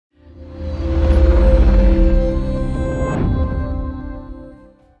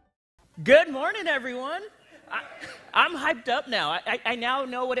Good morning, everyone. I'm hyped up now. I now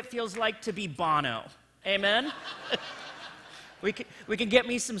know what it feels like to be Bono. Amen? We can get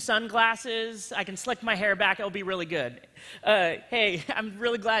me some sunglasses. I can slick my hair back. It'll be really good. Hey, I'm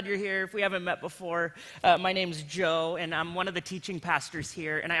really glad you're here. If we haven't met before, my name's Joe, and I'm one of the teaching pastors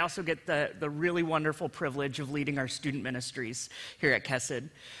here, and I also get the really wonderful privilege of leading our student ministries here at Kesed.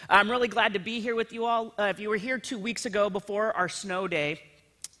 I'm really glad to be here with you all. If you were here 2 weeks ago before our snow day,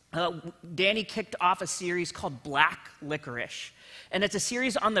 Danny kicked off a series called Black Licorice. And it's a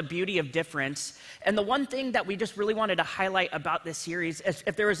series on the beauty of difference. And the one thing that we just really wanted to highlight about this series is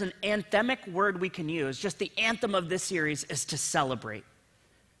if there is an anthemic word we can use, just the anthem of this series is to celebrate.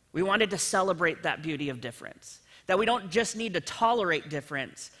 We wanted to celebrate that beauty of difference. That we don't just need to tolerate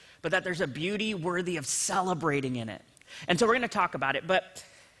difference, but that there's a beauty worthy of celebrating in it. And so we're going to talk about it. But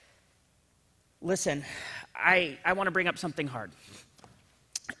listen, I want to bring up something hard.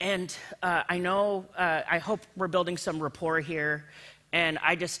 And I hope we're building some rapport here, and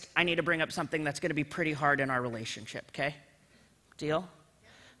I need to bring up something that's going to be pretty hard in our relationship, okay? Deal?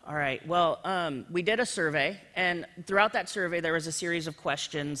 All right, well, we did a survey, and throughout that survey, there was a series of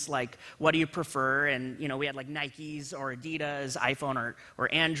questions like, what do you prefer? And, we had like Nikes or Adidas, iPhone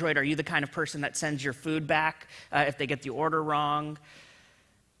or Android. Are you the kind of person that sends your food back if they get the order wrong?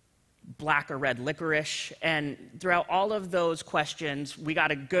 Black or red licorice, and throughout all of those questions, we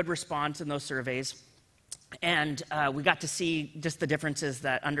got a good response in those surveys, and we got to see just the differences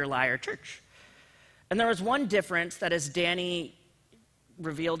that underlie our church. And there was one difference that, as Danny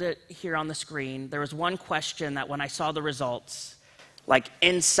revealed it here on the screen, there was one question that when I saw the results, like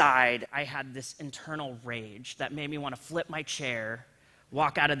inside, I had this internal rage that made me want to flip my chair,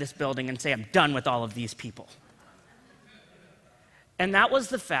 walk out of this building, and say, I'm done with all of these people. And that was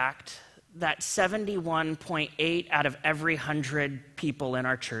the fact that 71.8 out of every 100 people in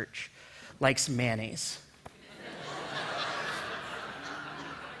our church likes mayonnaise.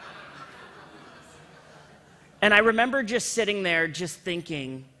 And I remember just sitting there just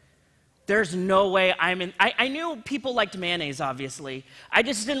thinking, there's no way I knew people liked mayonnaise, obviously. I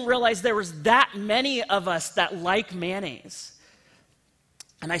just didn't realize there was that many of us that like mayonnaise.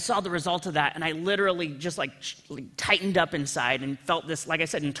 And I saw the result of that, and I literally just like tightened up inside and felt this, like I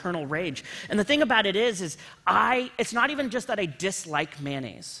said, internal rage. And the thing about it is it's not even just that I dislike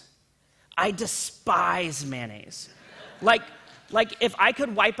mayonnaise. I despise mayonnaise. Like if I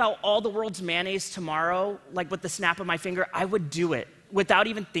could wipe out all the world's mayonnaise tomorrow, like with the snap of my finger, I would do it without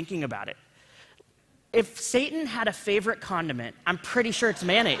even thinking about it. If Satan had a favorite condiment, I'm pretty sure it's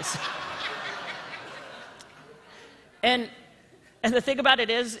mayonnaise. And the thing about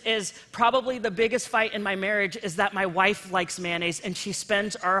it is probably the biggest fight in my marriage is that my wife likes mayonnaise and she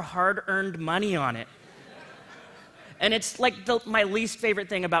spends our hard-earned money on it. And it's like my least favorite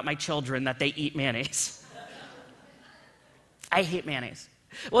thing about my children, that they eat mayonnaise. I hate mayonnaise.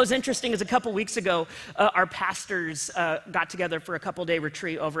 What was interesting is a couple weeks ago, our pastors got together for a couple-day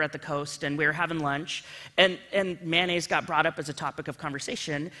retreat over at the coast, and we were having lunch, and mayonnaise got brought up as a topic of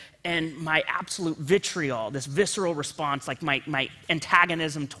conversation, and my absolute vitriol, this visceral response, like my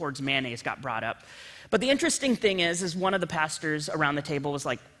antagonism towards mayonnaise got brought up. But the interesting thing is one of the pastors around the table was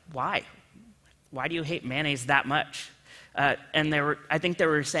like, why? Why do you hate mayonnaise that much? And I think they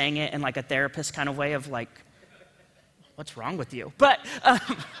were saying it in like a therapist kind of way of like, what's wrong with you? But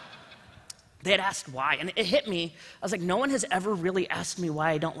they had asked why, and it hit me. I was like, no one has ever really asked me why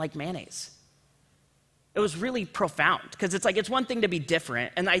I don't like mayonnaise. It was really profound, because it's one thing to be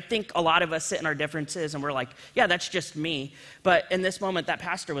different, and I think a lot of us sit in our differences, and we're like, yeah, that's just me. But in this moment, that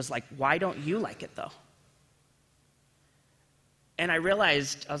pastor was like, why don't you like it, though? And I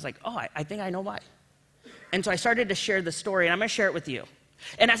realized, I was like, oh, I think I know why. And so I started to share the story, and I'm going to share it with you.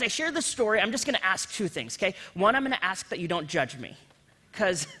 And as I share the story, I'm just going to ask two things, okay? One, I'm going to ask that you don't judge me,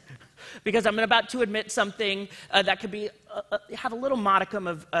 because I'm about to admit something that could be have a little modicum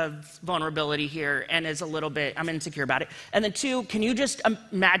of vulnerability here, and is a little bit, I'm insecure about it. And then two, can you just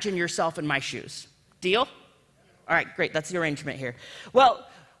imagine yourself in my shoes? Deal? All right, great. That's the arrangement here. Well,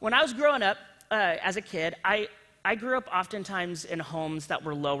 when I was growing up as a kid, I grew up oftentimes in homes that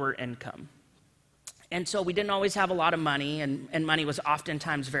were lower income. And so we didn't always have a lot of money, and money was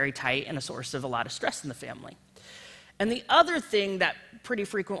oftentimes very tight and a source of a lot of stress in the family. And the other thing that pretty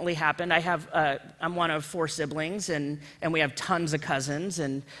frequently happened, I'm one of 4 siblings, and we have tons of cousins,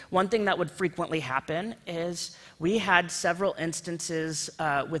 and one thing that would frequently happen is we had several instances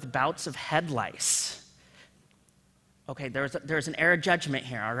with bouts of head lice. Okay, there's an error of judgment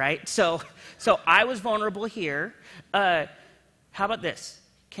here, all right? So I was vulnerable here. How about this?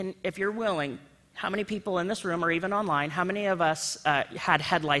 If you're willing, How many people in this room or even online, how many of us had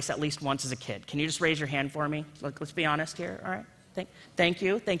head lice at least once as a kid? Can you just raise your hand for me? Let's be honest here, all right? Thank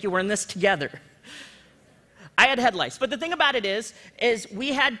you. We're in this together. I had head lice. But the thing about it is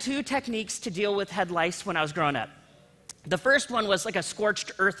we had two techniques to deal with head lice when I was growing up. The first one was like a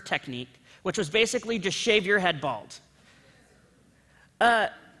scorched earth technique, which was basically just shave your head bald. I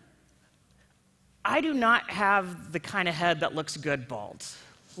do not have the kind of head that looks good bald.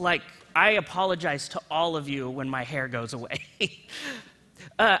 Like, I apologize to all of you when my hair goes away.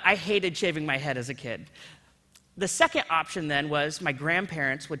 I hated shaving my head as a kid. The second option then was my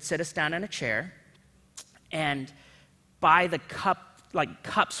grandparents would sit us down in a chair and by the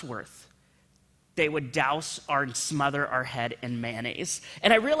cups worth, they would douse and smother our head in mayonnaise.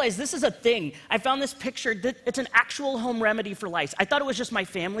 And I realized this is a thing. I found this picture, it's an actual home remedy for lice. I thought it was just my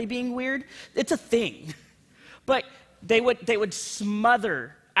family being weird. It's a thing. But they would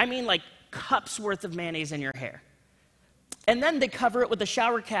smother, like cups worth of mayonnaise in your hair. And then they cover it with a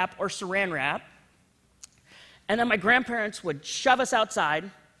shower cap or saran wrap. And then my grandparents would shove us outside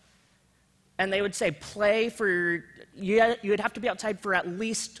and they would say, you'd have to be outside for at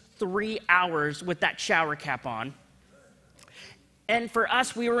least 3 hours with that shower cap on. And for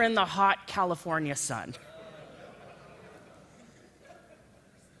us, we were in the hot California sun.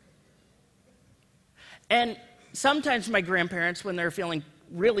 And sometimes my grandparents, when they're feeling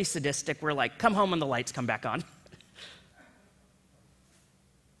really sadistic, were like, come home when the lights come back on.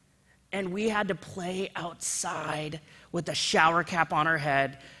 And we had to play outside with a shower cap on our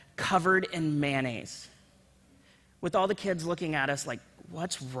head, covered in mayonnaise, with all the kids looking at us like,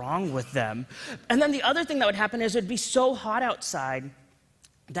 what's wrong with them? And then the other thing that would happen is it'd be so hot outside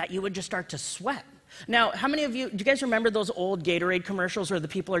that you would just start to sweat. Now, how many of you, do you guys remember those old Gatorade commercials where the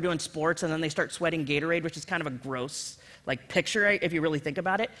people are doing sports and then they start sweating Gatorade, which is kind of a gross picture if you really think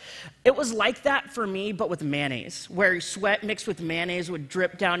about it? It was like that for me, but with mayonnaise, where sweat mixed with mayonnaise would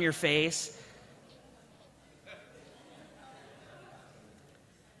drip down your face.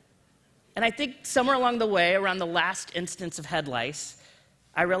 And I think somewhere along the way, around the last instance of head lice,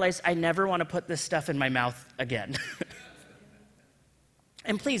 I realized I never want to put this stuff in my mouth again.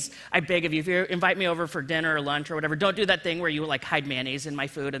 And please, I beg of you, if you invite me over for dinner or lunch or whatever, don't do that thing where you hide mayonnaise in my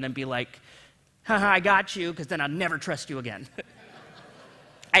food and then be like, haha, I got you, because then I'll never trust you again.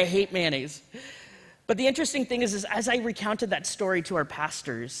 I hate mayonnaise. But the interesting thing is as I recounted that story to our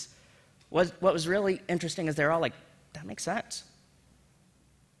pastors, what was really interesting is they're all like, that makes sense.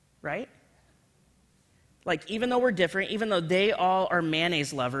 Right? Even though we're different, even though they all are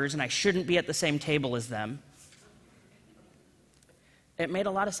mayonnaise lovers and I shouldn't be at the same table as them, it made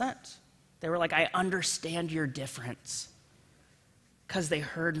a lot of sense. They were like, I understand your difference, because they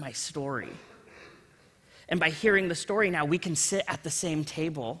heard my story. And by hearing the story now, we can sit at the same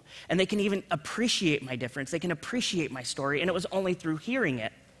table, and they can even appreciate my difference. They can appreciate my story, and it was only through hearing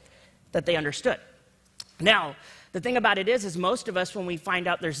it that they understood. Now, the thing about it is most of us, when we find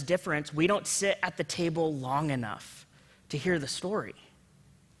out there's difference, we don't sit at the table long enough to hear the story.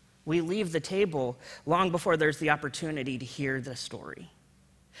 We leave the table long before there's the opportunity to hear the story.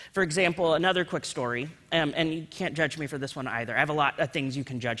 For example, another quick story, and you can't judge me for this one either. I have a lot of things you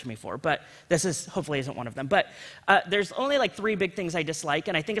can judge me for, but this hopefully isn't one of them. But there's only 3 big things I dislike,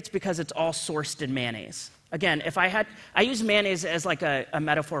 and I think it's because it's all sourced in mayonnaise. Again, I use mayonnaise as a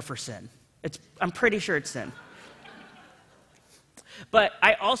metaphor for sin. I'm pretty sure it's sin. But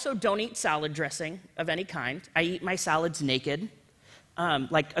I also don't eat salad dressing of any kind. I eat my salads naked.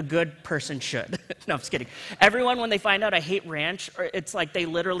 Like a good person should. No, I'm just kidding. Everyone, when they find out I hate ranch, it's like they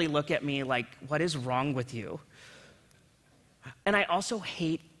literally look at me like, what is wrong with you? And I also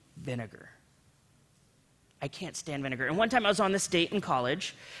hate vinegar. I can't stand vinegar. And one time I was on this date in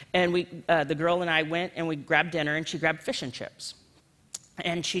college, and the girl and I went and we grabbed dinner, and she grabbed fish and chips.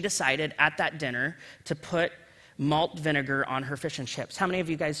 And she decided at that dinner to put malt vinegar on her fish and chips. How many of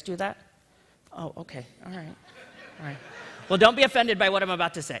you guys do that? Oh, okay. All right. Well, don't be offended by what I'm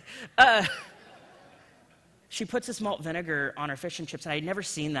about to say. She puts this malt vinegar on her fish and chips, and I had never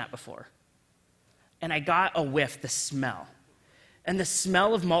seen that before. And I got a whiff, the smell. And the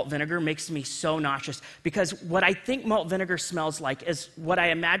smell of malt vinegar makes me so nauseous, because what I think malt vinegar smells like is what I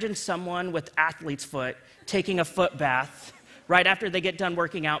imagine someone with athlete's foot taking a foot bath right after they get done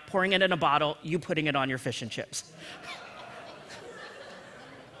working out, pouring it in a bottle, you putting it on your fish and chips.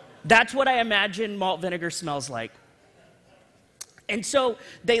 That's what I imagine malt vinegar smells like. And so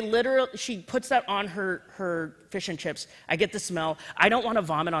she puts that on her fish and chips. I get the smell. I don't want to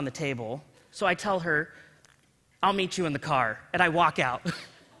vomit on the table. So I tell her, I'll meet you in the car. And I walk out.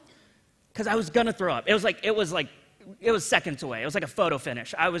 Because I was going to throw up. It was like it was seconds away. It was like a photo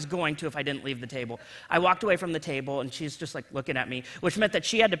finish. I was going to if I didn't leave the table. I walked away from the table, and she's just like looking at me, which meant that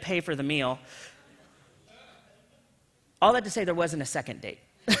she had to pay for the meal. All that to say, there wasn't a second date.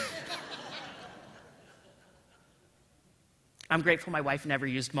 I'm grateful my wife never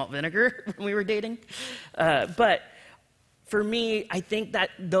used malt vinegar when we were dating. But for me, I think that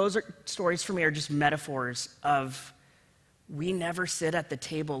those stories for me are just metaphors of we never sit at the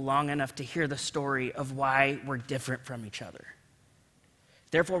table long enough to hear the story of why we're different from each other.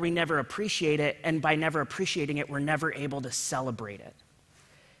 Therefore, we never appreciate it, and by never appreciating it, we're never able to celebrate it.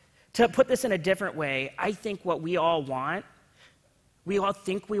 To put this in a different way, I think what we all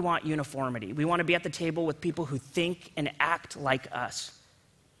think we want uniformity. We want to be at the table with people who think and act like us.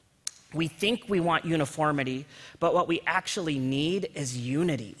 We think we want uniformity, but what we actually need is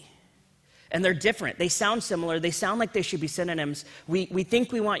unity. And they're different. They sound similar. They sound like they should be synonyms. We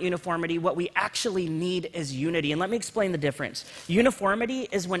think we want uniformity. What we actually need is unity. And let me explain the difference. Uniformity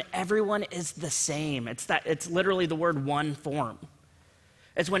is when everyone is the same. It's literally the word one form.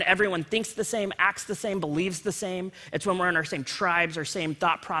 It's when everyone thinks the same, acts the same, believes the same. It's when we're in our same tribes, our same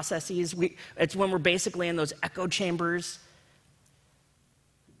thought processes. It's when we're basically in those echo chambers.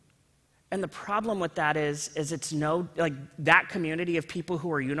 And the problem with that is that community of people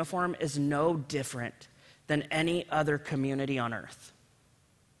who are uniform is no different than any other community on earth.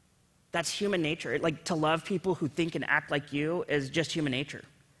 That's human nature. Like, to love people who think and act like you is just human nature.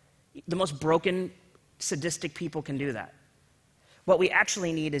 The most broken, sadistic people can do that. What we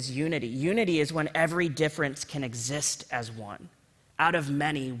actually need is unity. Unity is when every difference can exist as one. Out of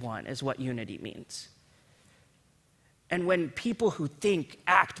many, one is what unity means. And when people who think,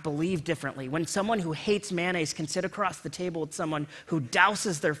 act, believe differently, when someone who hates mayonnaise can sit across the table with someone who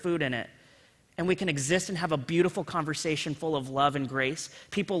douses their food in it, and we can exist and have a beautiful conversation full of love and grace,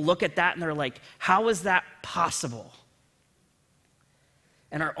 people look at that and they're like, how is that possible?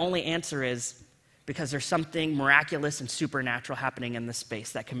 And our only answer is because there's something miraculous and supernatural happening in this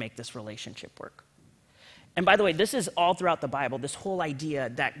space that can make this relationship work. And by the way, this is all throughout the Bible, this whole idea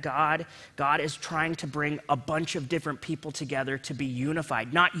that God is trying to bring a bunch of different people together to be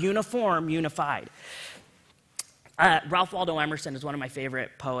unified. Not uniform, unified. Ralph Waldo Emerson is one of my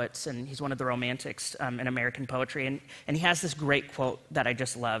favorite poets, and he's one of the romantics in American poetry. And he has this great quote that I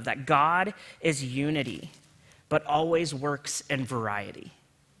just love, that God is unity, but always works in variety.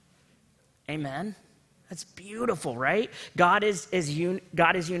 Amen? That's beautiful, right? God is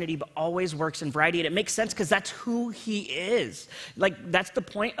unity, but always works in variety. And it makes sense because that's who he is. Like, that's the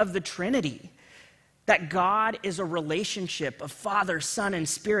point of the Trinity. That God is a relationship of Father, Son, and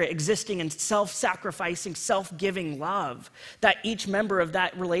Spirit existing in self-sacrificing, self-giving love. That each member of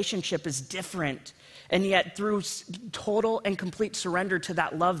that relationship is different. And yet, through total and complete surrender to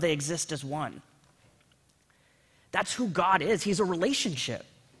that love, they exist as one. That's who God is. He's a relationship.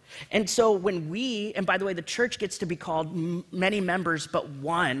 And so when and by the way, the church gets to be called many members but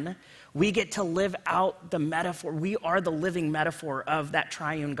one, we get to live out the metaphor. We are the living metaphor of that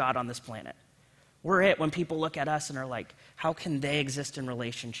triune God on this planet. We're it when people look at us and are like, how can they exist in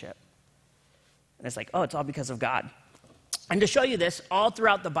relationship? And it's like, oh, it's all because of God. And to show you this, all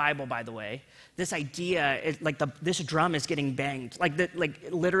throughout the Bible, by the way, this idea, is this drum is getting banged.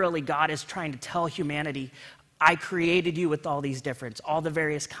 Literally God is trying to tell humanity, I created you with all these differences, all the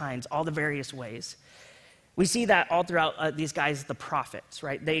various kinds, all the various ways. We see that all throughout these guys, the prophets,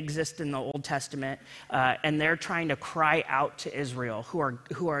 right? They exist in the Old Testament, and they're trying to cry out to Israel, who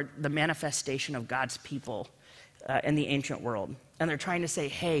are the manifestation of God's people in the ancient world. And they're trying to say,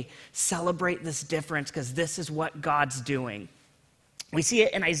 hey, celebrate this difference because this is what God's doing. We see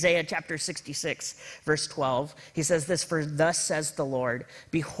it in Isaiah chapter 66, verse 12. He says this, for thus says the Lord,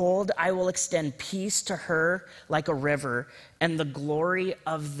 behold, I will extend peace to her like a river, and the glory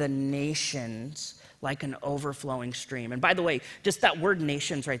of the nations like an overflowing stream. And by the way, just that word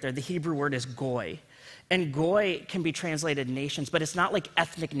nations right there, the Hebrew word is goy. And goy can be translated nations, but it's not like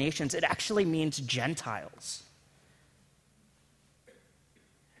ethnic nations. It actually means Gentiles.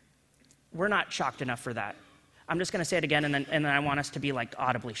 We're not shocked enough for that. I'm just going to say it again, and then I want us to be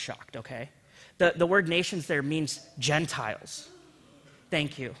audibly shocked, okay? The word nations there means Gentiles.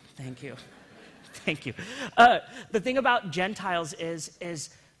 Thank you. The thing about Gentiles is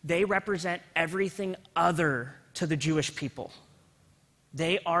they represent everything other to the Jewish people.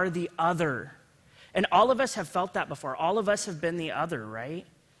 They are the other. And all of us have felt that before. All of us have been the other, right?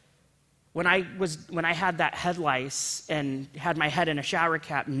 When I had that head lice and had my head in a shower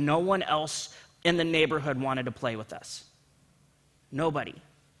cap, no one else in the neighborhood wanted to play with us. Nobody.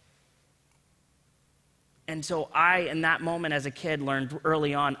 And so I, in that moment as a kid, learned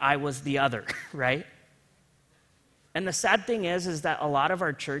early on I was the other, right? And the sad thing is that a lot of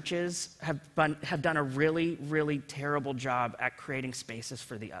our churches have done a really, really terrible job at creating spaces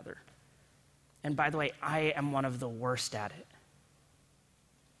for the other. And by the way, I am one of the worst at it.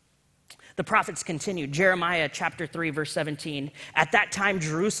 The prophets continue. Jeremiah chapter 3, verse 17. At that time,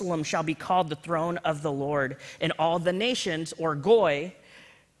 Jerusalem shall be called the throne of the Lord, and all the nations, or Goy,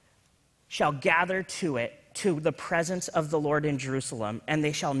 shall gather to it, to the presence of the Lord in Jerusalem, and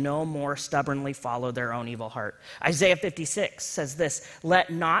they shall no more stubbornly follow their own evil heart. Isaiah 56 says this, let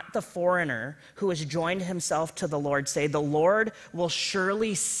not the foreigner who has joined himself to the Lord say, the Lord will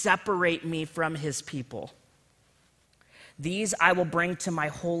surely separate me from his people. These I will bring to my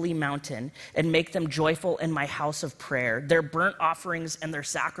holy mountain and make them joyful in my house of prayer. Their burnt offerings and their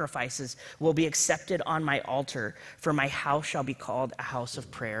sacrifices will be accepted on my altar, for my house shall be called a house of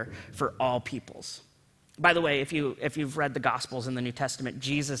prayer for all peoples. By the way, if you've read the Gospels in the New Testament,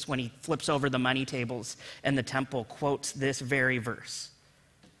 Jesus, when he flips over the money tables in the temple, quotes this very verse.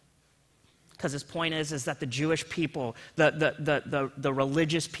 Because his point is that the Jewish people, the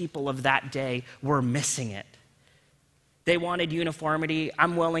religious people of that day were missing it. They wanted uniformity.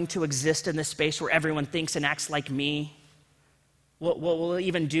 I'm willing to exist in this space where everyone thinks and acts like me. We'll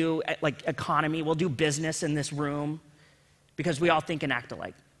even do like economy. We'll do business in this room because we all think and act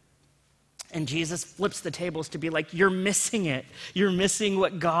alike. And Jesus flips the tables to be like, you're missing it. You're missing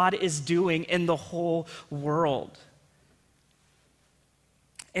what God is doing in the whole world.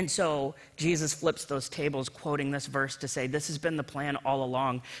 And so Jesus flips those tables, quoting this verse to say, this has been the plan all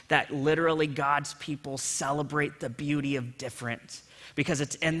along, that literally God's people celebrate the beauty of difference, because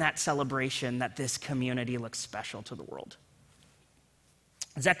it's in that celebration that this community looks special to the world.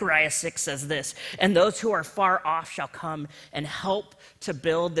 Zechariah 6 says this, and those who are far off shall come and help to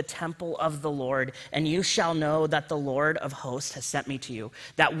build the temple of the Lord, and you shall know that the Lord of hosts has sent me to you.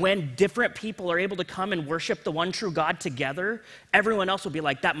 That when different people are able to come and worship the one true God together, everyone else will be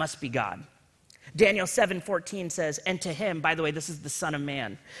like, that must be God. Daniel 7:14 says, and to him, by the way, this is the Son of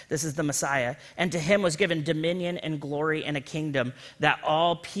Man, this is the Messiah, and to him was given dominion and glory and a kingdom, that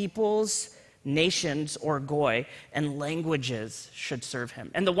all peoples, nations, or goy, and languages should serve him.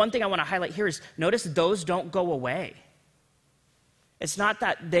 And the one thing I want to highlight here is, notice those don't go away. It's not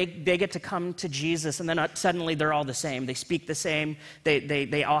that they get to come to Jesus and then suddenly they're all the same. They speak the same.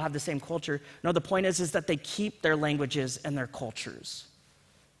 They all have the same culture. No, the point is that they keep their languages and their cultures.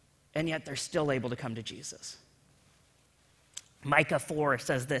 And yet they're still able to come to Jesus. Micah 4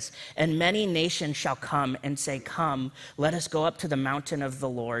 says this, and many nations shall come and say, come, let us go up to the mountain of the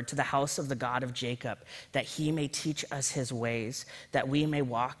Lord, to the house of the God of Jacob, that he may teach us his ways, that we may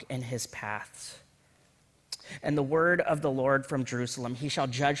walk in his paths. And the word of the Lord from Jerusalem, he shall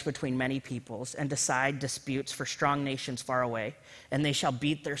judge between many peoples and decide disputes for strong nations far away. And they shall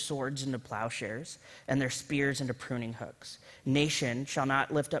beat their swords into plowshares and their spears into pruning hooks. Nation shall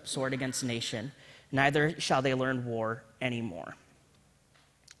not lift up sword against nation, neither shall they learn war anymore.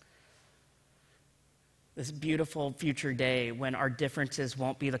 This beautiful future day when our differences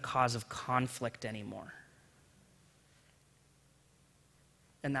won't be the cause of conflict anymore.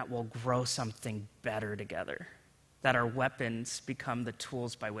 And that we'll grow something better together. That our weapons become the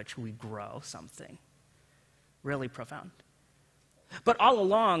tools by which we grow something. Really profound. But all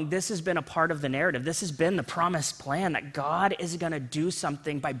along, this has been a part of the narrative. This has been the promised plan that God is going to do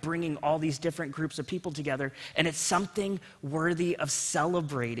something by bringing all these different groups of people together, and it's something worthy of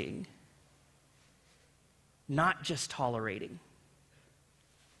celebrating, not just tolerating.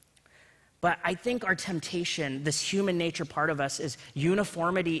 But I think our temptation, this human nature part of us, is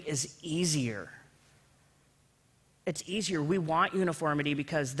uniformity is easier. It's easier. We want uniformity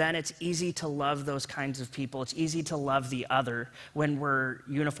because then it's easy to love those kinds of people. It's easy to love the other when we're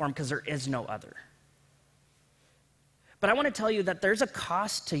uniform because there is no other. But I want to tell you that there's a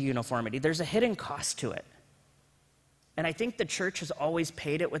cost to uniformity. There's a hidden cost to it. And I think the church has always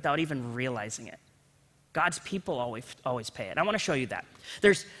paid it without even realizing it. God's people always pay it. I want to show you that.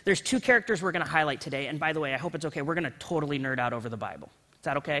 There's two characters we're going to highlight today. And by the way, I hope it's okay. We're going to totally nerd out over the Bible. Is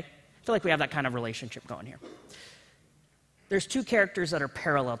that okay? I feel like we have that kind of relationship going here. There's two characters that are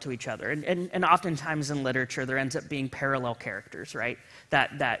parallel to each other. And oftentimes in literature, there ends up being parallel characters, right?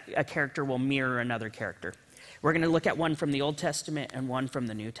 That a character will mirror another character. We're going to look at one from the Old Testament and one from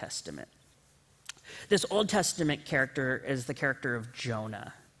the New Testament. This Old Testament character is the character of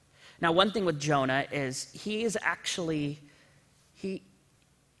Jonah. Now, one thing with Jonah is he's a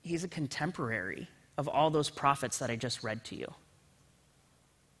contemporary of all those prophets that I just read to you.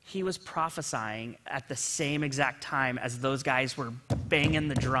 He was prophesying at the same exact time as those guys were banging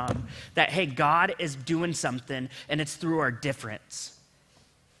the drum that, hey, God is doing something and it's through our difference.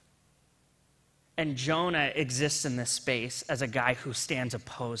 And Jonah exists in this space as a guy who stands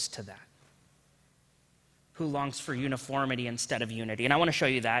opposed to that, who longs for uniformity instead of unity. And I want to show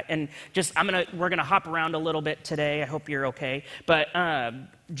you that. And we're going to hop around a little bit today. I hope you're okay. But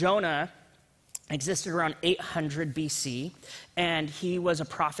Jonah existed around 800 BC, and he was a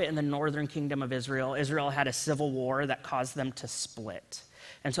prophet in the northern kingdom of Israel. Israel had a civil war that caused them to split.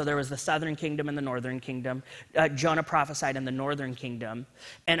 And so there was the southern kingdom and the northern kingdom. Jonah prophesied in the northern kingdom.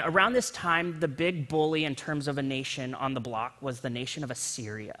 And around this time, the big bully in terms of a nation on the block was the nation of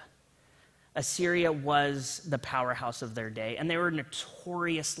Assyria. Assyria was the powerhouse of their day, and they were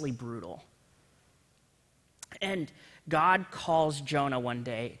notoriously brutal. And God calls Jonah one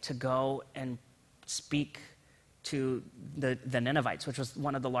day to go and speak to the Ninevites, which was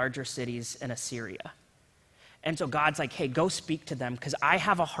one of the larger cities in Assyria. And so God's like, hey, go speak to them because I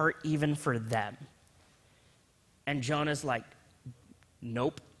have a heart even for them. And Jonah's like,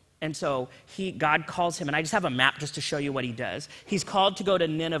 nope. And so God calls him, and I just have a map just to show you what he does. He's called to go to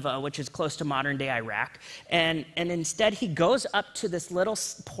Nineveh, which is close to modern-day Iraq. And instead, he goes up to this little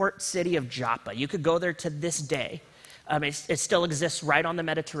port city of Joppa. You could go there to this day. It still exists right on the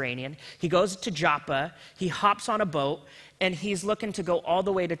Mediterranean. He goes to Joppa, he hops on a boat, and he's looking to go all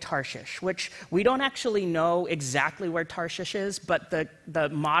the way to Tarshish, which we don't actually know exactly where Tarshish is, but the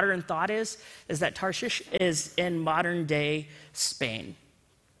modern thought is that Tarshish is in modern-day Spain.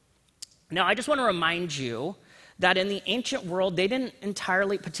 Now, I just want to remind you that in the ancient world, they didn't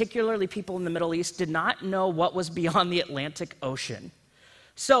entirely, particularly people in the Middle East, did not know what was beyond the Atlantic Ocean.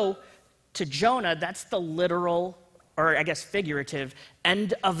 So, to Jonah, that's the literal, or I guess figurative,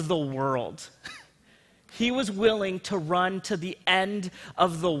 end of the world. He was willing to run to the end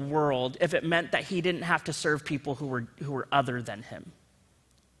of the world if it meant that he didn't have to serve people who were other than him.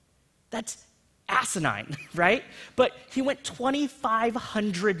 That's asinine, right? But he went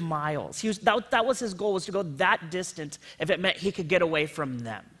 2,500 miles. That was his goal, was to go that distance if it meant he could get away from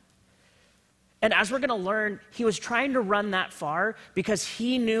them. And as we're going to learn, he was trying to run that far because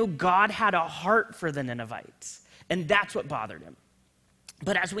he knew God had a heart for the Ninevites. And that's what bothered him.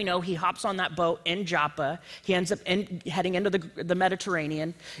 But as we know, he hops on that boat in Joppa. He ends up heading into the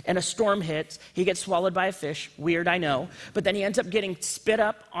Mediterranean, and a storm hits. He gets swallowed by a fish. Weird, I know. But then he ends up getting spit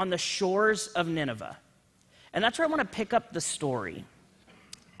up on the shores of Nineveh. And that's where I want to pick up the story.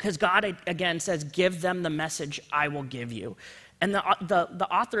 Because God, again, says, give them the message I will give you. And the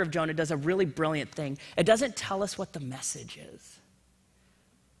author of Jonah does a really brilliant thing. It doesn't tell us what the message is.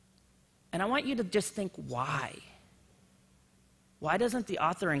 And I want you to just think, why? Why doesn't the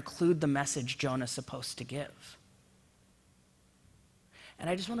author include the message Jonah's supposed to give? And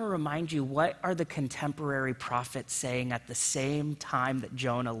I just want to remind you, what are the contemporary prophets saying at the same time that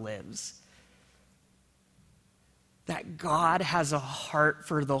Jonah lives? That God has a heart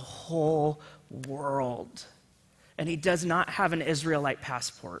for the whole world. And he does not have an Israelite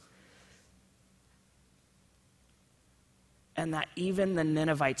passport. And that even the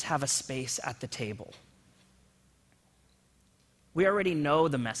Ninevites have a space at the table. We already know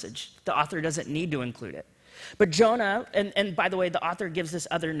the message. The author doesn't need to include it. But Jonah, and by the way, the author gives this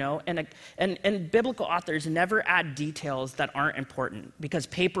other note, and biblical authors never add details that aren't important because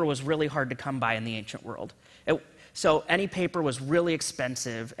paper was really hard to come by in the ancient world. So any paper was really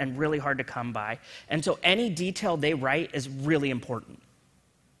expensive and really hard to come by. And so any detail they write is really important.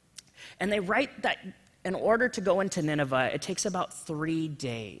 And they write that in order to go into Nineveh, it takes about 3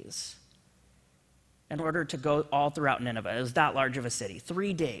 days. In order to go all throughout Nineveh. It was that large of a city,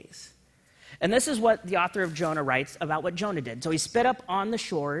 3 days. And this is what the author of Jonah writes about what Jonah did. So he spit up on the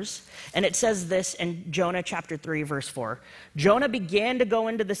shores, and it says this in Jonah chapter 3, verse 4. Jonah began to go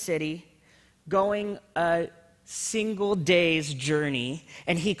into the city, going a single day's journey,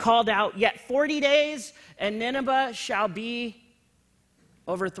 and he called out, yet 40 days, and Nineveh shall be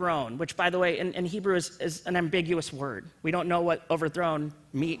overthrown, which, by the way, in Hebrew is an ambiguous word. We don't know what overthrown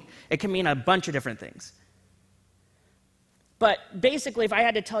means. It can mean a bunch of different things. But basically, if I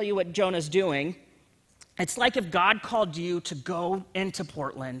had to tell you what Jonah's doing, it's like if God called you to go into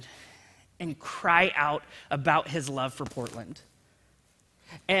Portland and cry out about his love for Portland.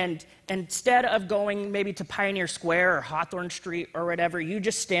 And instead of going maybe to Pioneer Square or Hawthorne Street or whatever, you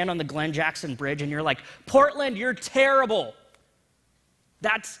just stand on the Glen Jackson Bridge and you're like, Portland, you're terrible.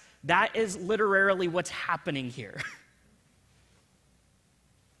 That is literally what's happening here.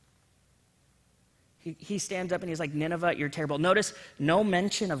 He stands up and he's like, Nineveh, you're terrible. Notice, no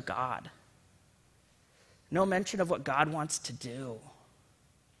mention of God. No mention of what God wants to do.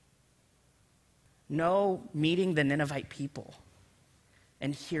 No meeting the Ninevite people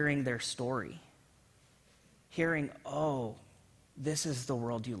and hearing their story. Hearing, oh, this is the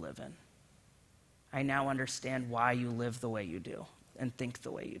world you live in. I now understand why you live the way you do and think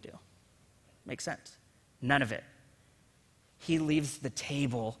the way you do. Makes sense? None of it. He leaves the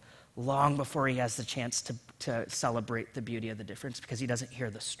table long before he has the chance to celebrate the beauty of the difference because he doesn't hear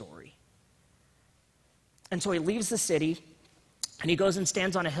the story. And so he leaves the city, and he goes and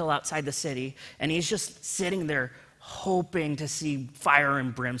stands on a hill outside the city, and he's just sitting there hoping to see fire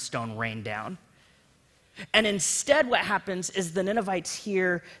and brimstone rain down. And instead what happens is the Ninevites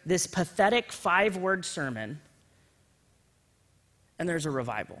hear this pathetic 5-word sermon, and there's a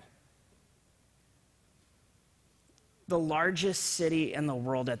revival. The largest city in the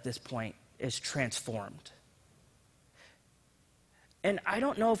world at this point is transformed. And I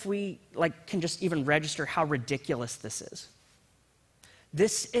don't know if we can just even register how ridiculous this is.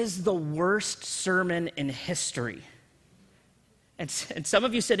 This is the worst sermon in history. And some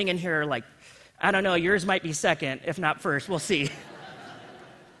of you sitting in here are like, I don't know, yours might be second, if not first. We'll see.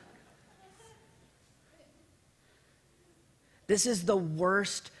 This is the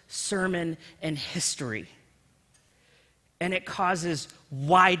worst sermon in history. And it causes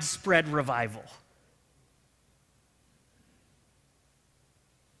widespread revival.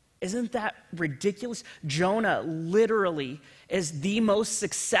 Isn't that ridiculous? Jonah literally is the most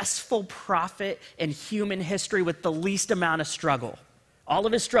successful prophet in human history with the least amount of struggle. All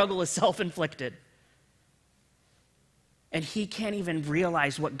of his struggle is self-inflicted. And he can't even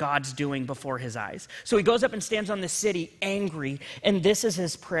realize what God's doing before his eyes. So he goes up and stands on the city angry, and this is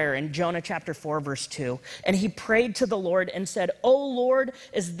his prayer in Jonah chapter 4, verse 2. And he prayed to the Lord and said, "O Lord,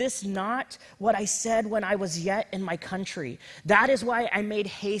 is this not what I said when I was yet in my country? That is why I made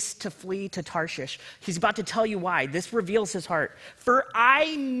haste to flee to Tarshish." He's about to tell you why. This reveals his heart. "For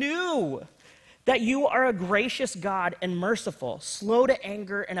I knew that you are a gracious God and merciful, slow to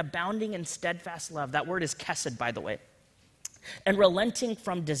anger and abounding in steadfast love." That word is chesed, by the way. "And relenting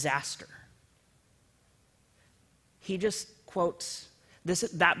from disaster." He just quotes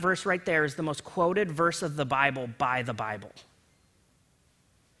that verse right there is the most quoted verse of the Bible by the Bible.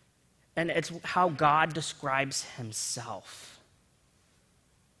 And it's how God describes himself.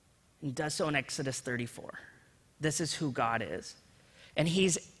 He does so in Exodus 34. This is who God is. And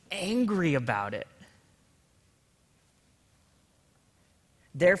he's angry about it.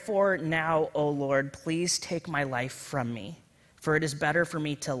 "Therefore now, O Lord, please take my life from me, for it is better for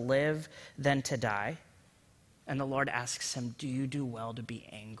me to live than to die." And the Lord asks him, "Do you do well to be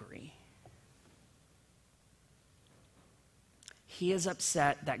angry?" He is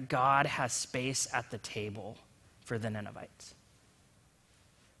upset that God has space at the table for the Ninevites.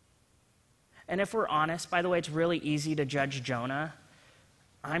 And if we're honest, by the way, it's really easy to judge Jonah.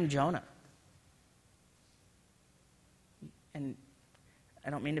 I'm Jonah. And I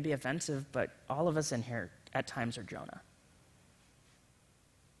don't mean to be offensive, but all of us in here at times are Jonah.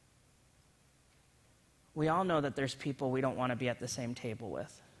 We all know that there's people we don't want to be at the same table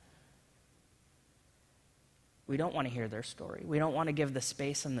with. We don't want to hear their story. We don't want to give the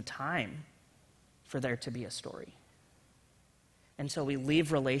space and the time for there to be a story. And so we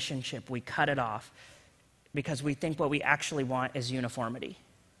leave relationship, we cut it off, because we think what we actually want is uniformity.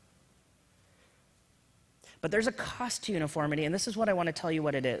 But there's a cost to uniformity, and this is what I want to tell you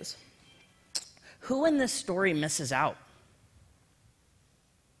what it is. Who in this story misses out?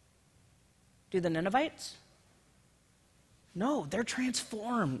 Do the Ninevites? No, they're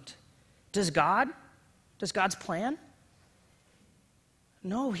transformed. Does God? Does God's plan?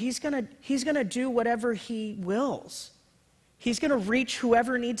 No, he's gonna do whatever he wills. He's gonna reach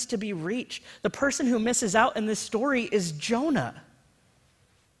whoever needs to be reached. The person who misses out in this story is Jonah.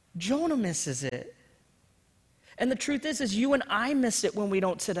 Jonah misses it. And the truth is you and I miss it when we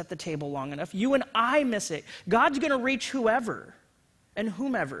don't sit at the table long enough. You and I miss it. God's gonna reach whoever and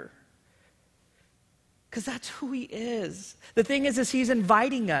whomever, because that's who he is. The thing is he's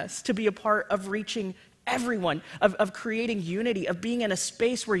inviting us to be a part of reaching everyone, of creating unity, of being in a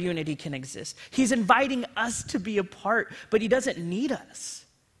space where unity can exist. He's inviting us to be a part, but he doesn't need us.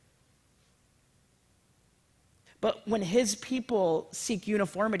 But when his people seek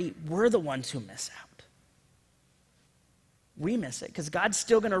uniformity, we're the ones who miss out. We miss it, because God's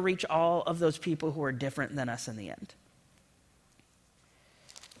still going to reach all of those people who are different than us in the end.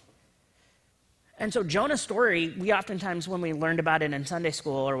 And so Jonah's story, we oftentimes, when we learned about it in Sunday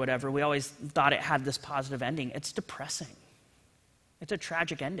school or whatever, we always thought it had this positive ending. It's depressing. It's a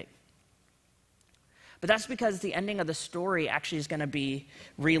tragic ending. But that's because the ending of the story actually is going to be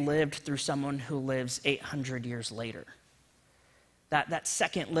relived through someone who lives 800 years later. That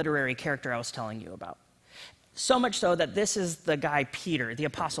second literary character I was telling you about. So much so that this is the guy Peter, the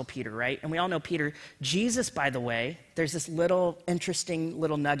Apostle Peter, right? And we all know Peter. Jesus, by the way, there's this little interesting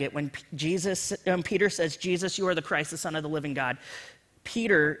little nugget. When Peter says, Jesus, you are the Christ, the Son of the living God.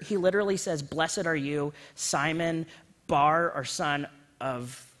 Peter, he literally says, blessed are you, Simon Bar, or son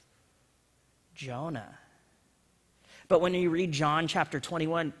of Jonah. But when you read John chapter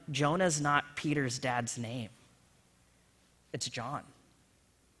 21, Jonah's not Peter's dad's name. It's John.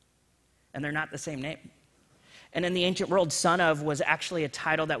 And they're not the same name. And in the ancient world, son of was actually a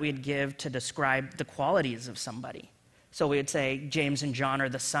title that we'd give to describe the qualities of somebody. So we would say James and John are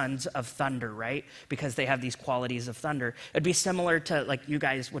the sons of thunder, right? Because they have these qualities of thunder. It'd be similar to, like, you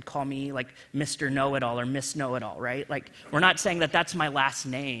guys would call me, like, Mr. Know-It-All or Miss Know-It-All, right? Like, we're not saying that that's my last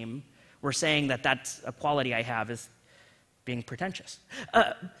name. We're saying that that's a quality I have, is being pretentious.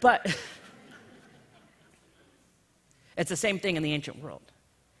 But it's the same thing in the ancient world.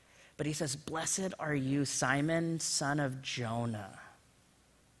 But he says, blessed are you, Simon, son of Jonah.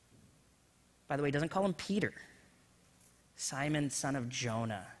 By the way, he doesn't call him Peter. Simon, son of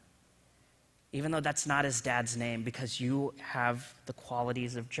Jonah. Even though that's not his dad's name, because you have the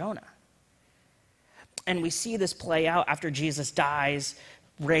qualities of Jonah. And we see this play out after Jesus dies,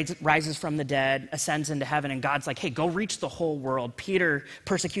 rises from the dead, ascends into heaven, and God's like, hey, go reach the whole world.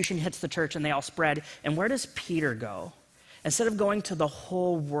 Persecution hits the church, and they all spread. And where does Peter go? Instead of going to the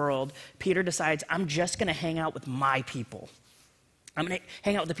whole world, Peter decides, I'm just going to hang out with my people. I'm going to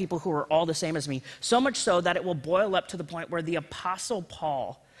hang out with the people who are all the same as me. So much so that it will boil up to the point where the Apostle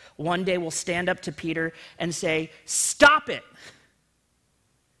Paul one day will stand up to Peter and say, stop it.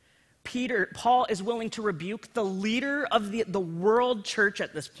 Paul is willing to rebuke the leader of the world church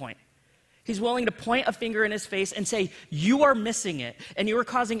at this point. He's willing to point a finger in his face and say, you are missing it, and you are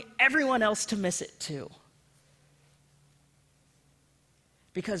causing everyone else to miss it too.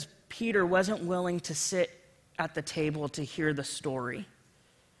 Because Peter wasn't willing to sit at the table to hear the story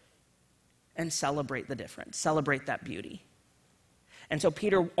and celebrate the difference, celebrate that beauty. And so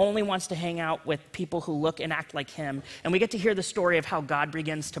Peter only wants to hang out with people who look and act like him. And we get to hear the story of how God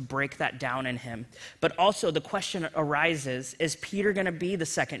begins to break that down in him. But also the question arises, is Peter going to be the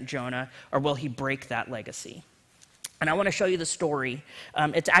second Jonah, or will he break that legacy? And I want to show you the story.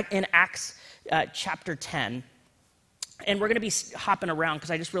 It's in Acts chapter 10. And we're going to be hopping around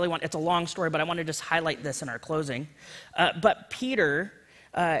because I just really it's a long story, but I want to just highlight this in our closing. But Peter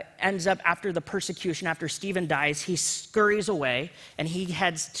ends up, after the persecution, after Stephen dies, he scurries away and he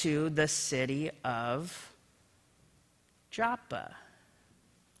heads to the city of Joppa,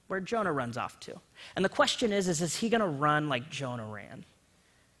 where Jonah runs off to. And the question is he going to run like Jonah ran?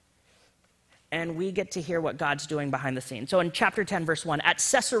 And we get to hear what God's doing behind the scenes. So in chapter 10, verse 1, at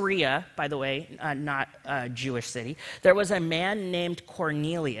Caesarea, by the way, not a Jewish city, there was a man named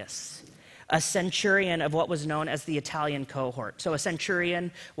Cornelius, a centurion of what was known as the Italian cohort. So a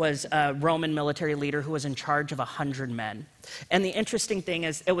centurion was a Roman military leader who was in charge of 100 men. And the interesting thing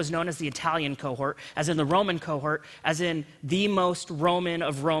is it was known as the Italian cohort, as in the Roman cohort, as in the most Roman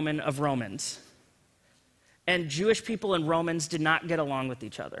of Romans. And Jewish people and Romans did not get along with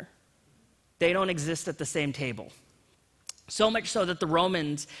each other. They don't exist at the same table. So much so that the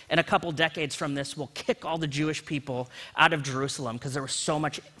Romans, in a couple decades from this, will kick all the Jewish people out of Jerusalem because there was so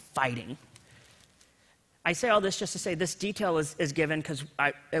much fighting. I say all this just to say this detail is given because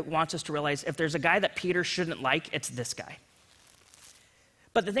it wants us to realize if there's a guy that Peter shouldn't like, it's this guy.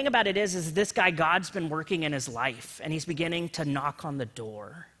 But the thing about it is this guy, God's been working in his life, and he's beginning to knock on the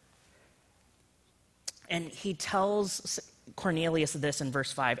door. And he tells Cornelius this in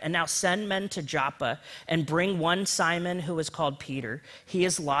verse 5, and now send men to Joppa and bring one Simon who is called Peter. He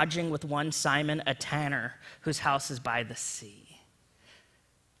is lodging with one Simon, a tanner, whose house is by the sea.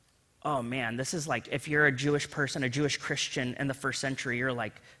 Oh man, this is like if you're a Jewish person, a Jewish Christian in the first century, you're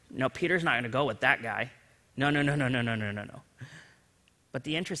like, no, Peter's not going to go with that guy. No. But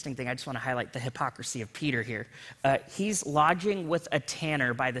the interesting thing, I just want to highlight the hypocrisy of Peter here. He's lodging with a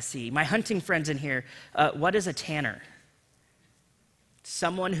tanner by the sea. My hunting friends in here, what is a tanner?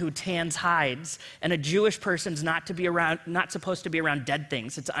 Someone who tans hides, and a Jewish person's not supposed to be around dead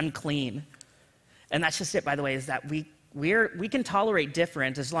things. It's unclean. And that's just it, by the way, is that we can tolerate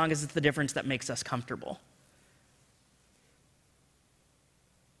difference as long as it's the difference that makes us comfortable.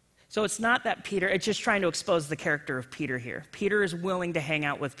 So it's not that Peter, it's just trying to expose the character of Peter here. Peter is willing to hang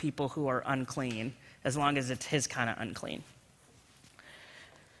out with people who are unclean as long as it's his kind of unclean.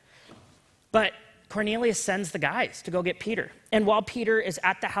 But Cornelius sends the guys to go get Peter. And while Peter is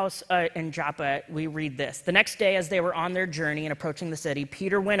at the house in Joppa, we read this. The next day, as they were on their journey and approaching the city,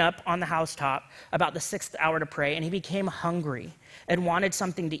 Peter went up on the housetop about the 6th hour to pray, and he became hungry and wanted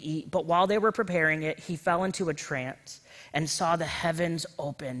something to eat. But while they were preparing it, he fell into a trance and saw the heavens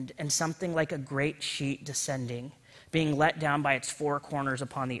opened and something like a great sheet descending, being let down by its 4 corners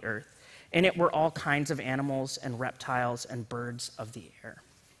upon the earth. In it were all kinds of animals and reptiles and birds of the air.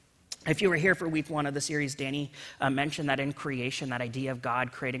 If you were here for week 1 of the series, Danny mentioned that in creation, that idea of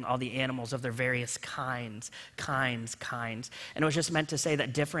God creating all the animals of their various kinds. And it was just meant to say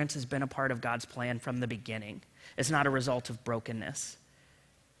that difference has been a part of God's plan from the beginning. It's not a result of brokenness.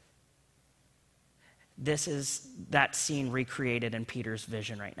 This is that scene recreated in Peter's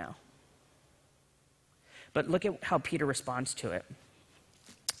vision right now. But look at how Peter responds to it.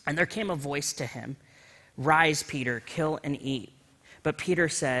 And there came a voice to him, "Rise, Peter, kill and eat." But Peter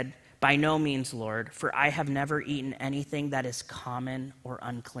said, "By no means, Lord, for I have never eaten anything that is common or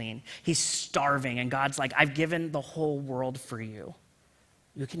unclean." He's starving, and God's like, "I've given the whole world for you.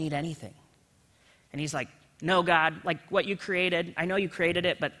 You can eat anything." And he's like, "No, God, like what you created, I know you created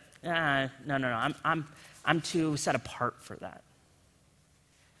it, but no, I'm too set apart for that.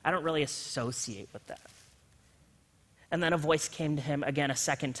 I don't really associate with that." And then a voice came to him again a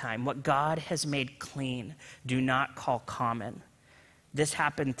second time. "What God has made clean, do not call common." This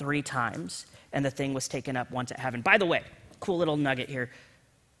happened 3 times, and the thing was taken up once at heaven. By the way, cool little nugget here.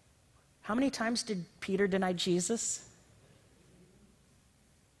 How many times did Peter deny Jesus?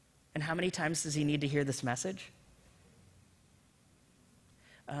 And how many times does he need to hear this message?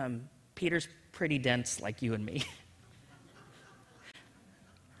 Peter's pretty dense like you and me.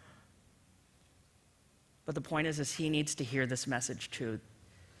 But the point is he needs to hear this message too,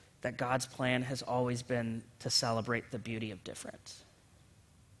 that God's plan has always been to celebrate the beauty of difference.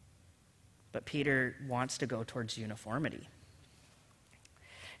 But Peter wants to go towards uniformity.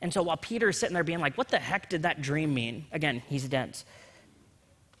 And so while Peter's sitting there being like, "What the heck did that dream mean?" Again, he's dense.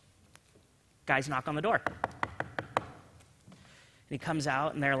 Guys knock on the door. And he comes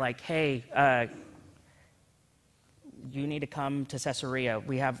out and they're like, "Hey, you need to come to Caesarea.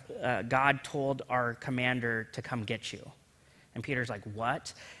 We have, God told our commander to come get you." And Peter's like,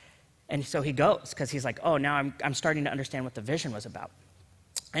 "What?" And so he goes because he's like, "Oh, now I'm starting to understand what the vision was about."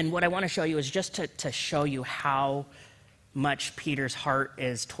 And what I want to show you is just to show you how much Peter's heart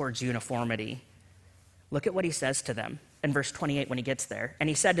is towards uniformity. Look at what he says to them in verse 28 when he gets there. "And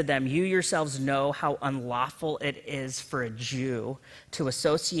he said to them, 'You yourselves know how unlawful it is for a Jew to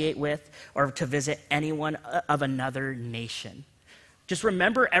associate with or to visit anyone of another nation.'" Just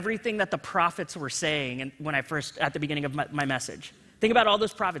remember everything that the prophets were saying at the beginning of my message. Think about all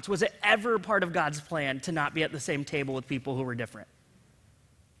those prophets. Was it ever part of God's plan to not be at the same table with people who were different?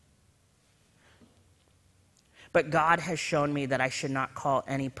 "But God has shown me that I should not call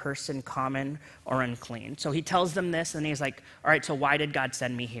any person common or unclean." So he tells them this, and he's like, "All right, so why did God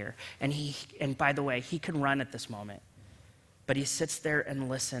send me here?" And by the way, he can run at this moment. But he sits there and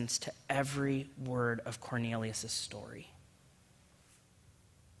listens to every word of Cornelius' story.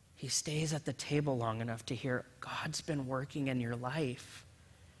 He stays at the table long enough to hear, God's been working in your life.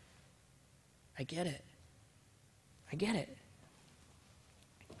 I get it.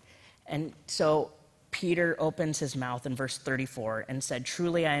 And so Peter opens his mouth in verse 34 and said,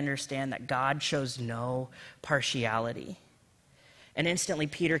 "Truly I understand that God shows no partiality." And instantly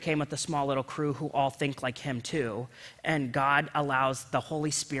Peter came with a small little crew who all think like him too. And God allows the Holy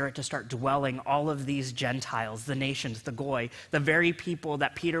Spirit to start dwelling all of these Gentiles, the nations, the Goy, the very people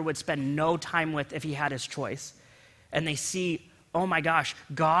that Peter would spend no time with if he had his choice. And they see, oh my gosh,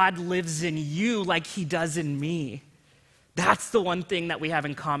 God lives in you like he does in me. That's the one thing that we have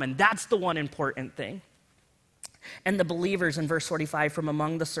in common. That's the one important thing. And the believers in verse 45 from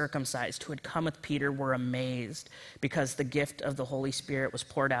among the circumcised who had come with Peter were amazed because the gift of the Holy Spirit was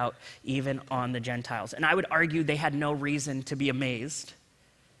poured out even on the Gentiles. And I would argue they had no reason to be amazed,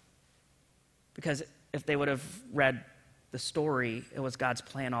 because if they would have read the story, it was God's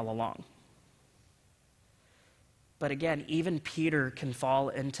plan all along. But again, even Peter can fall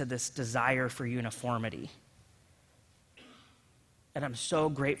into this desire for uniformity. And I'm so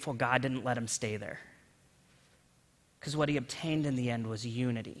grateful God didn't let him stay there. Because what he obtained in the end was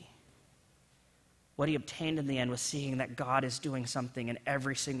unity. What he obtained in the end was seeing that God is doing something in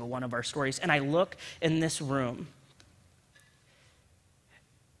every single one of our stories. And I look in this room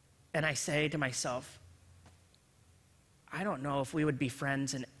and I say to myself, I don't know if we would be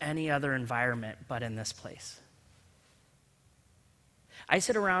friends in any other environment but in this place. I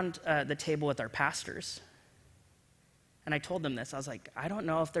sit around the table with our pastors. And I told them this. I was like, I don't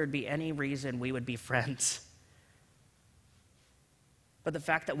know if there'd be any reason we would be friends. But the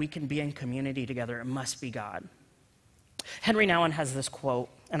fact that we can be in community together, it must be God. Henry Nouwen has this quote,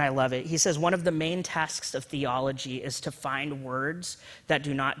 and I love it. He says, one of the main tasks of theology is to find words that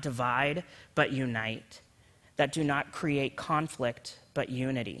do not divide but unite, that do not create conflict but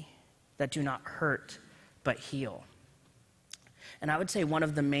unity, that do not hurt but heal. And I would say one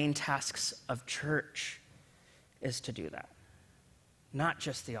of the main tasks of church is to do that, not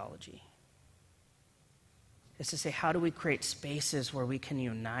just theology. It's to say, how do we create spaces where we can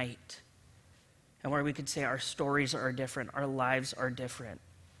unite and where we could say our stories are different, our lives are different,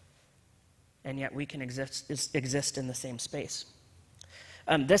 and yet we can exist in the same space.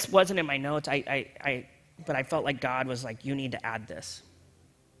 This wasn't in my notes, but I felt like God was like, you need to add this.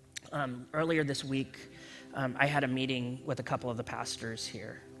 Earlier this week, I had a meeting with a couple of the pastors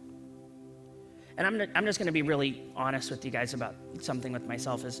here. And I'm just going to be really honest with you guys about something with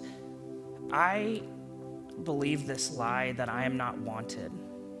myself is I believe this lie that I am not wanted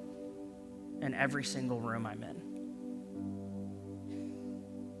in every single room I'm in.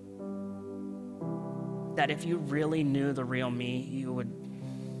 That if you really knew the real me, you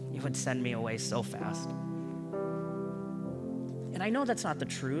would send me away so fast. And I know that's not the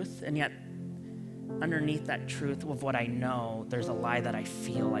truth, and yet underneath that truth of what I know, there's a lie that I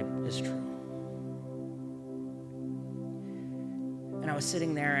feel is true. And I was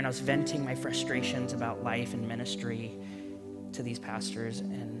sitting there and I was venting my frustrations about life and ministry to these pastors,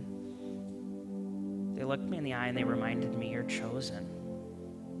 and they looked me in the eye and they reminded me, you're chosen.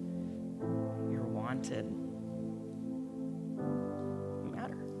 You're wanted. You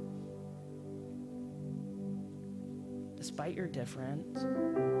matter. Despite your difference,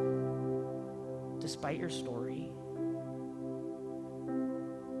 despite your story,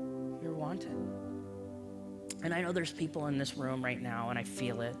 you're wanted. And I know there's people in this room right now, and I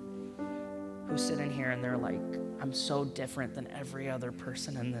feel it, who sit in here and they're like, I'm so different than every other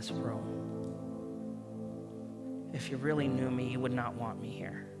person in this room. If you really knew me, you would not want me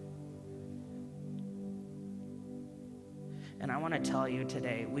here. And I want to tell you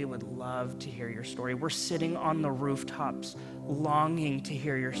today, we would love to hear your story. We're sitting on the rooftops longing to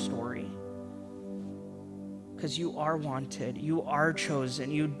hear your story. Because you are wanted, you are chosen,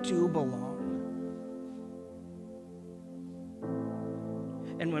 you do belong.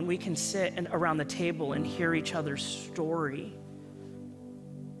 And when we can sit around the table and hear each other's story,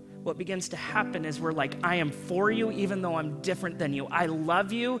 what begins to happen is we're like, I am for you even though I'm different than you. I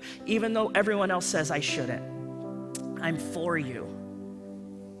love you even though everyone else says I shouldn't. I'm for you.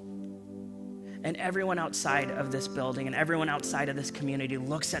 And everyone outside of this building and everyone outside of this community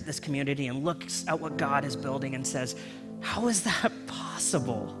looks at this community and looks at what God is building and says, how is that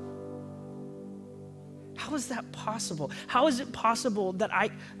possible? How is that possible? How is it possible that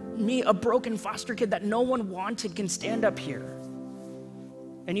me, a broken foster kid that no one wanted, can stand up here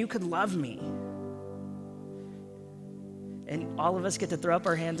and you could love me? And all of us get to throw up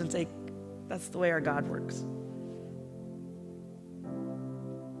our hands and say, that's the way our God works.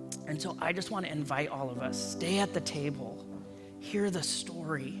 And so I just want to invite all of us, stay at the table, hear the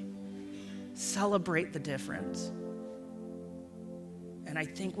story, celebrate the difference. And I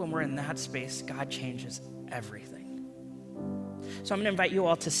think when we're in that space, God changes everything. So I'm going to invite you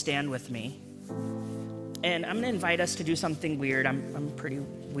all to stand with me. And I'm going to invite us to do something weird. I'm pretty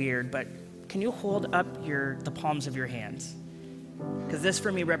weird, but can you hold up the palms of your hands? Because this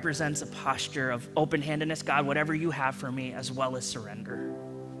for me represents a posture of open-handedness. God, whatever you have for me, as well as surrender.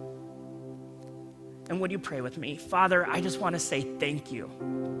 And would you pray with me? Father, I just want to say thank you.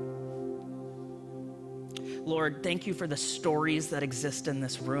 Lord, thank you for the stories that exist in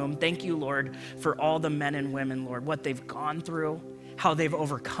this room. Thank you, Lord, for all the men and women, Lord, what they've gone through, how they've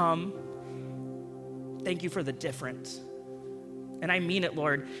overcome. Thank you for the difference. And I mean it,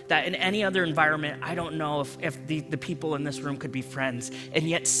 Lord, that in any other environment, I don't know if the people in this room could be friends. And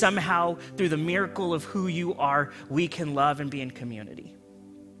yet somehow, through the miracle of who you are, we can love and be in community.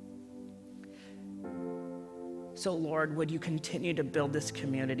 So, Lord, would you continue to build this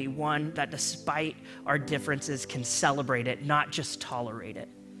community, one that despite our differences can celebrate it, not just tolerate it.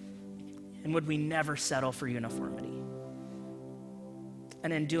 And would we never settle for uniformity?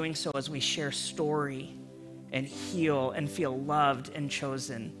 And in doing so, as we share story and heal and feel loved and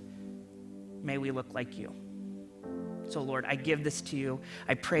chosen, may we look like you. So, Lord, I give this to you.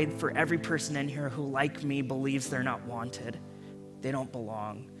 I prayed for every person in here who, like me, believes they're not wanted. They don't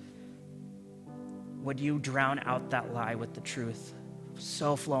belong. Would you drown out that lie with the truth,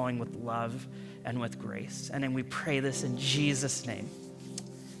 so flowing with love and with grace? And then we pray this in Jesus' name.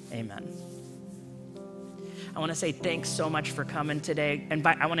 Amen. I want to say thanks so much for coming today. And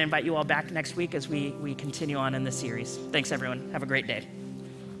I want to invite you all back next week as we continue on in this series. Thanks, everyone. Have a great day.